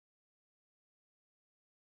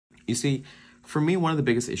You see, for me, one of the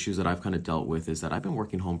biggest issues that I've kind of dealt with is that I've been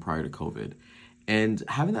working home prior to COVID. And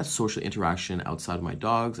having that social interaction outside of my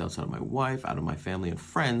dogs, outside of my wife, out of my family and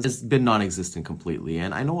friends has been non-existent completely.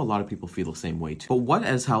 And I know a lot of people feel the same way too. But what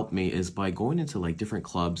has helped me is by going into like different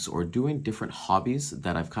clubs or doing different hobbies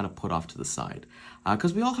that I've kind of put off to the side.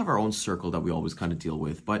 Because we all have our own circle that we always kind of deal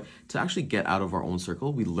with. But to actually get out of our own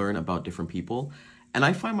circle, we learn about different people. And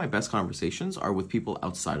I find my best conversations are with people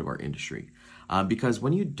outside of our industry. Because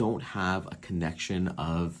when you don't have a connection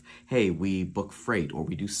of, hey, we book freight or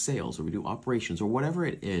we do sales or we do operations or whatever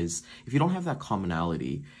it is, if you don't have that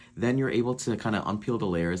commonality, then you're able to kind of unpeel the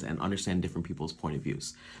layers and understand different people's point of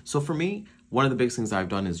views. So for me, one of the biggest things I've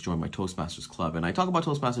done is join my Toastmasters club. And I talk about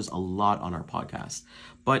Toastmasters a lot on our podcast,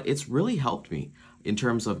 but it's really helped me in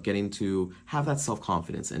terms of getting to have that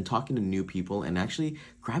self-confidence and talking to new people and actually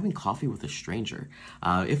grabbing coffee with a stranger.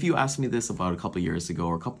 If you asked me this about a couple years ago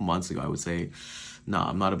or a couple months ago, I would say, no,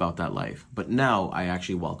 I'm not about that life. But now I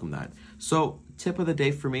actually welcome that. So tip of the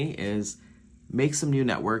day for me is make some new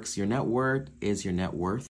networks. Your network is your net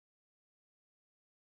worth.